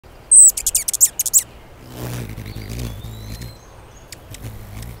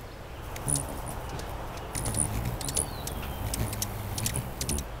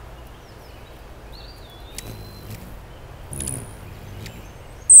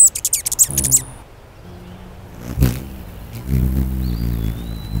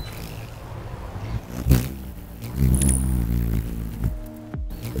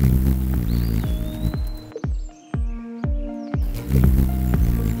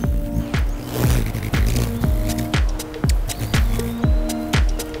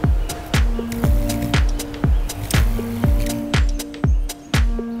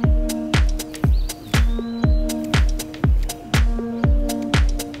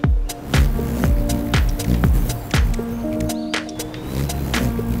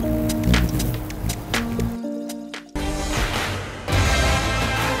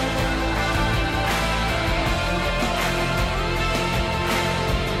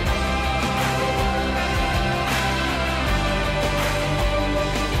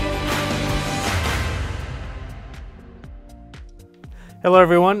Hello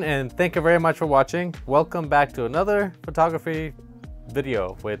everyone, and thank you very much for watching. Welcome back to another photography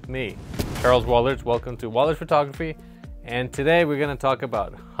video with me, Charles Wollertz. Welcome to Wollertz Photography, and today we're going to talk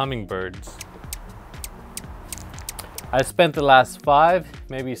about hummingbirds. I spent the last 5,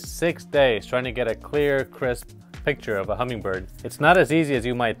 maybe 6 days trying to get a clear, crisp picture of a hummingbird. It's not as easy as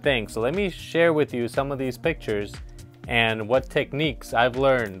you might think, so let me share with you some of these pictures and what techniques I've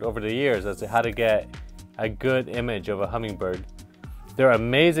learned over the years as to how to get a good image of a hummingbird. They're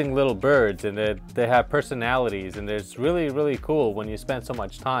amazing little birds, and they have personalities, and it's really cool when you spend so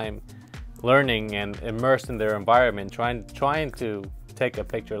much time learning and immersed in their environment trying to take a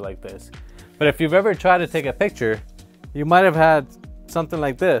picture like this. But if you've ever tried to take a picture, you might have had something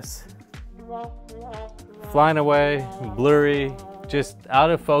like this. Flying away, blurry, just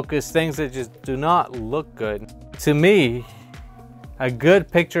out of focus, things that just do not look good. To me, a good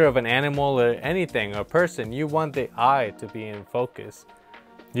picture of an animal or anything, a person, you want the eye to be in focus.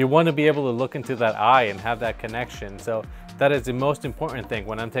 You want to be able to look into that eye and have that connection. So that is the most important thing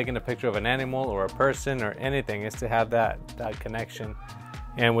when I'm taking a picture of an animal or a person or anything, is to have that connection.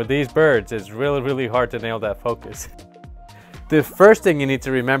 And with these birds, it's really hard to nail that focus. The first thing you need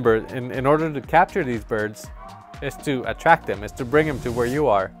to remember in order to capture these birds is to attract them, is to bring them to where you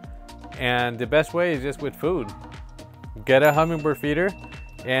are. And the best way is just with food. Get a hummingbird feeder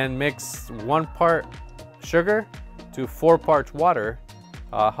and mix 1 part sugar to 4 parts water.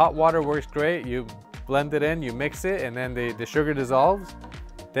 Hot water works great. You blend it in, you mix it, and then the sugar dissolves.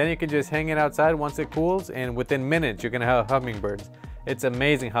 Then you can just hang it outside once it cools, and within minutes you're gonna have hummingbirds. It's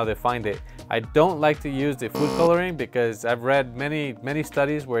amazing how they find it. I don't like to use the food coloring because I've read many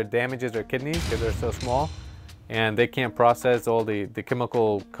studies where it damages their kidneys because they're so small and they can't process all the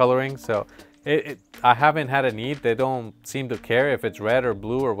chemical coloring. So I haven't had a need. They don't seem to care if it's red or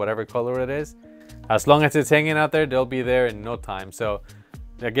blue or whatever color it is. As long as it's hanging out there, they'll be there in no time. So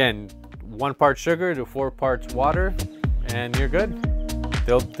again, 1 part sugar to 4 parts water, and you're good.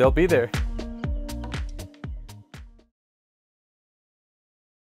 They'll be there.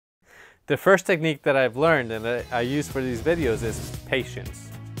 The first technique that I've learned and that I use for these videos is patience.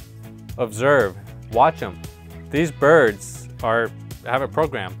 Observe, watch them. These birds have a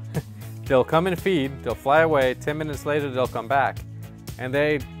program. They'll come and feed, they'll fly away, 10 minutes later they'll come back. And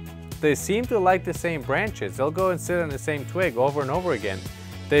they seem to like the same branches. They'll go and sit on the same twig over and over again.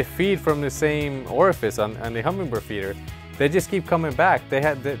 They feed from the same orifice on the hummingbird feeder. They just keep coming back.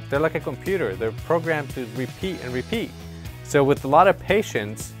 They're like a computer. They're programmed to repeat and repeat. So with a lot of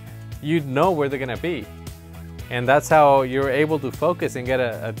patience, you know where they're gonna be. And that's how you're able to focus and get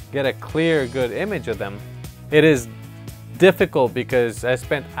a clear, good image of them. It is difficult because I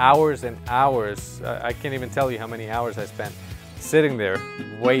spent hours and hours, I can't even tell you how many hours I spent sitting there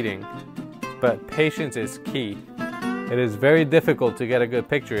waiting, but patience is key. It is very difficult to get a good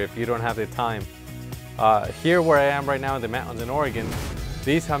picture if you don't have the time. Here where I am right now in the mountains in Oregon,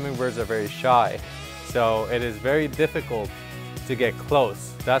 these hummingbirds are very shy, so it is very difficult to get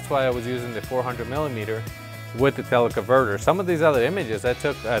close. That's why I was using the 400mm with the teleconverter. Some of these other images I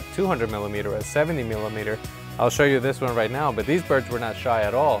took at 200mm, at 70mm. I'll show you this one right now, but these birds were not shy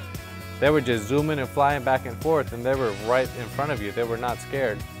at all. They were just zooming and flying back and forth, and they were right in front of you. They were not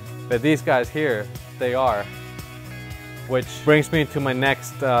scared. But these guys here, they are. Which brings me to my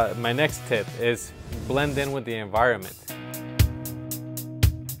next tip is blend in with the environment.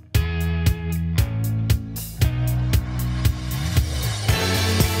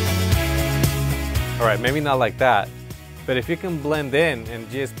 All right, maybe not like that, but if you can blend in and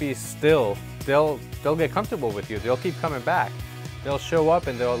just be still, they'll get comfortable with you. They'll keep coming back. They'll show up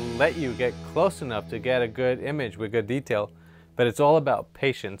and they'll let you get close enough to get a good image with good detail. But it's all about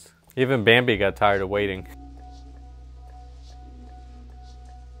patience. Even Bambi got tired of waiting.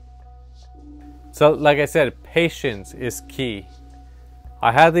 So like I said, patience is key.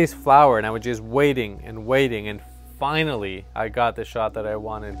 I had these flower and I was just waiting and waiting, and finally I got the shot that I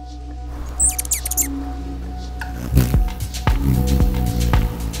wanted.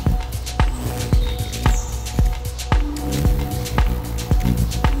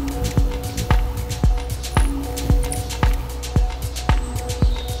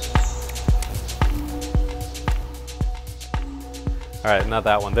 All right, not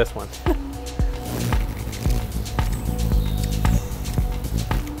that one, this one.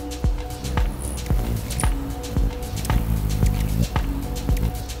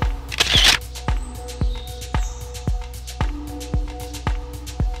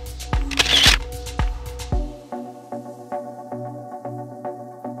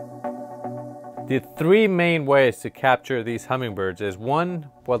 The three main ways to capture these hummingbirds is one,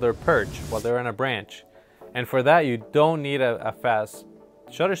 while they're perched, while they're on a branch. And for that, you don't need a fast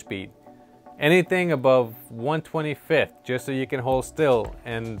shutter speed. Anything above 1/25th, just so you can hold still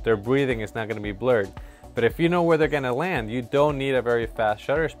and their breathing is not going to be blurred. But if you know where they're going to land, you don't need a very fast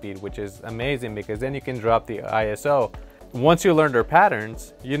shutter speed, which is amazing because then you can drop the ISO. Once you learn their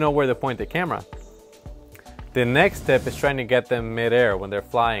patterns, you know where to point the camera. The next step is trying to get them mid-air when they're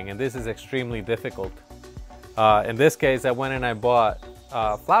flying, and this is extremely difficult. In this case, I went and I bought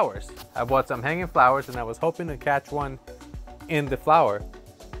flowers. I bought some hanging flowers and I was hoping to catch one in the flower.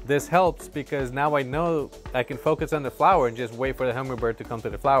 This helps because now I know I can focus on the flower and just wait for the hummingbird to come to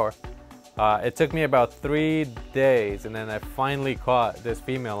the flower. It took me about 3 days and then I finally caught this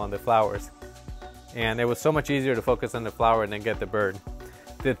female on the flowers. And it was so much easier to focus on the flower and then get the bird.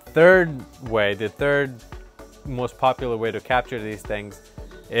 The third most popular way to capture these things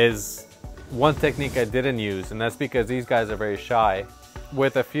is one technique I didn't use, and that's because these guys are very shy.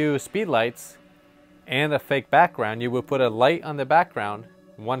 With a few speed lights and a fake background, you would put a light on the background,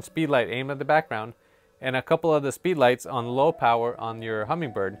 one speed light aimed at the background, and a couple of the speed lights on low power on your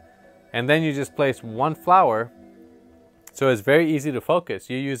hummingbird. And then you just place one flower, so it's very easy to focus.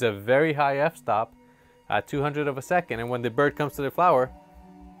 You use a very high f-stop at 200 of a second, and when the bird comes to the flower,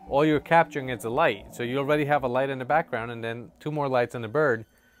 all you're capturing is a light. So you already have a light in the background and then 2 more lights on the bird,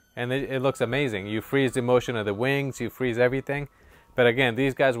 and it looks amazing. You freeze the motion of the wings, you freeze everything. But again,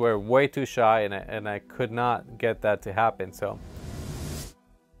 these guys were way too shy and I could not get that to happen. So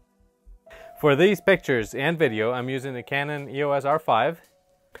for these pictures and video, I'm using the Canon EOS R5.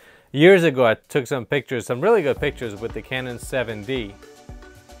 Years ago, I took some pictures, some really good pictures with the Canon 7D.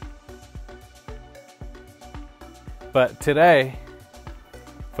 But today,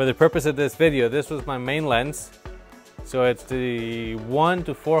 for the purpose of this video, this was my main lens. So it's the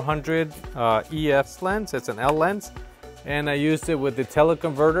 1:400 EF lens. It's an L lens. And I used it with the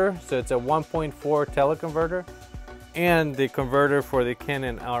teleconverter. So it's a 1.4 teleconverter. And the converter for the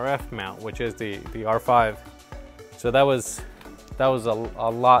Canon RF mount, which is the R5. So that was a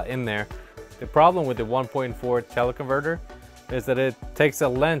lot in there. The problem with the 1.4 teleconverter is that it takes a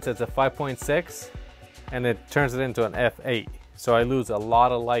lens that's a 5.6 and it turns it into an f8. So I lose a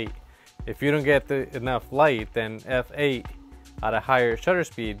lot of light. If you don't get enough light, then f8 at a higher shutter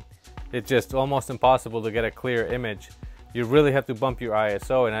speed, it's just almost impossible to get a clear image. You really have to bump your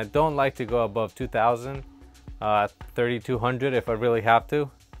ISO, and I don't like to go above 2000, 3200 if I really have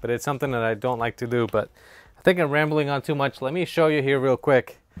to, but it's something that I don't like to do. But I think I'm rambling on too much. Let me show you here real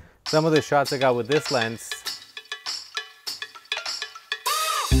quick some of the shots I got with this lens.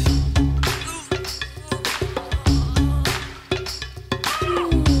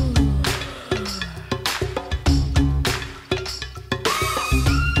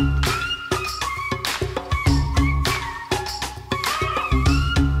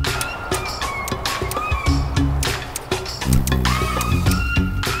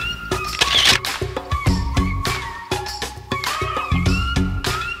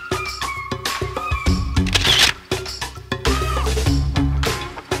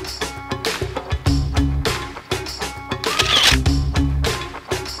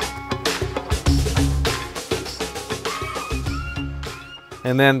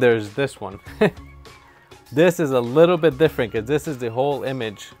 And then there's this one. This is a little bit different because this is the whole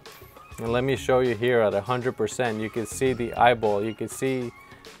image. And let me show you here at 100%. You can see the eyeball, you can see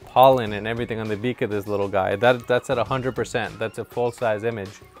pollen and everything on the beak of this little guy. That's at 100%. That's a full-size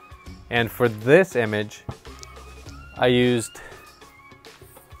image. And for this image, I used,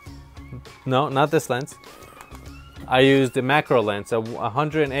 no, not this lens. I used the macro lens, a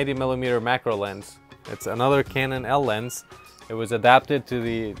 180mm macro lens. It's another Canon L lens. It was adapted to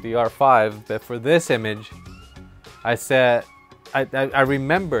the R5, but for this image, I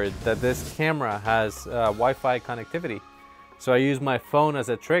remembered that this camera has Wi-Fi connectivity. So I used my phone as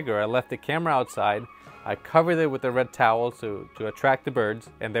a trigger. I left the camera outside, I covered it with a red towel to attract the birds,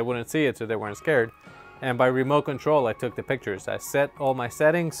 and they wouldn't see it so they weren't scared. And by remote control, I took the pictures. I set all my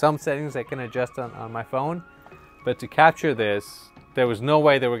settings, some settings I can adjust on my phone. But to capture this, there was no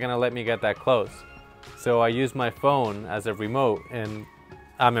way they were gonna let me get that close. So I used my phone as a remote, and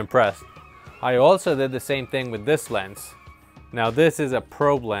I'm impressed. I also did the same thing with this lens. Now this is a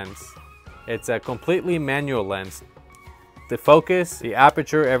probe lens. It's a completely manual lens. The focus, the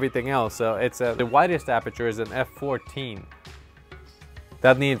aperture, everything else. So the widest aperture is an f14.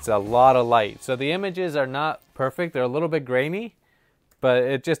 That needs a lot of light. So the images are not perfect. They're a little bit grainy, but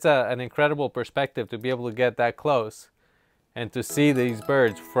it's just an incredible perspective to be able to get that close and to see these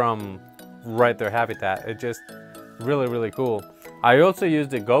birds from right their habitat. It's just really, really cool. I also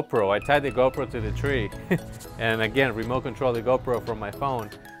used the GoPro. I tied the GoPro to the tree and again, remote control the GoPro from my phone.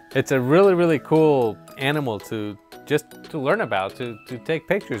 It's a really, really cool animal to learn about, to take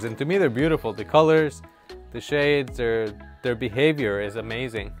pictures. And to me, they're beautiful. The colors, the shades, their behavior is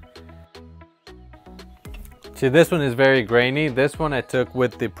amazing. See, this one is very grainy. This one I took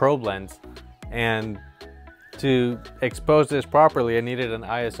with the probe lens. And to expose this properly, I needed an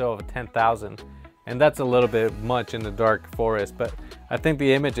ISO of 10,000. And that's a little bit much in the dark forest. But I think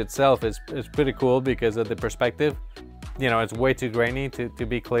the image itself is pretty cool because of the perspective. You know, it's way too grainy to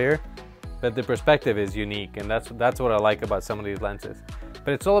be clear. But the perspective is unique. And that's what I like about some of these lenses.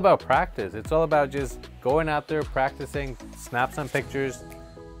 But it's all about practice. It's all about just going out there, practicing, snap some pictures,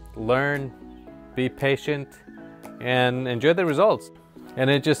 learn, be patient, and enjoy the results. And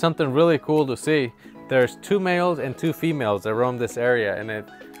it's just something really cool to see. There's 2 males and 2 females that roam this area, and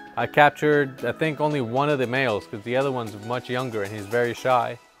I captured, I think, only one of the males because the other one's much younger and he's very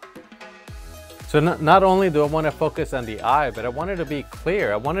shy. So not only do I want to focus on the eye, but I wanted to be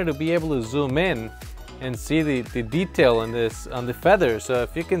clear. I wanted to be able to zoom in and see the detail on the feathers. So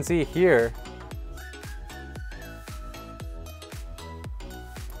if you can see here,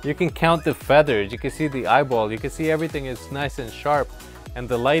 you can count the feathers, you can see the eyeball, you can see everything is nice and sharp, and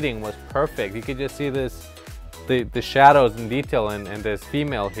the lighting was perfect. You could just see the shadows and detail in this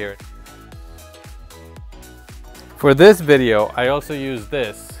female here. For this video, I also used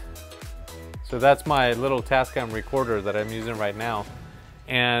this. So that's my little Tascam recorder that I'm using right now.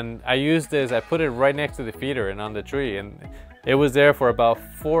 And I used this, I put it right next to the feeder and on the tree, and it was there for about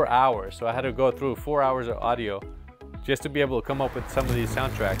 4 hours. So I had to go through 4 hours of audio just to be able to come up with some of these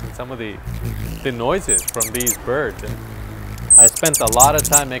soundtracks and some of the noises from these birds. And I spent a lot of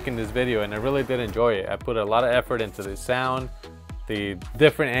time making this video and I really did enjoy it. I put a lot of effort into the sound, the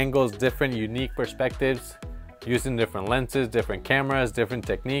different angles, different unique perspectives, using different lenses, different cameras, different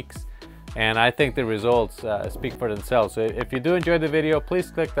techniques. And I think the results speak for themselves. So if you do enjoy the video,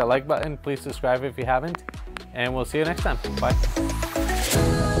 please click that like button. Please subscribe if you haven't. And we'll see you next time. Bye.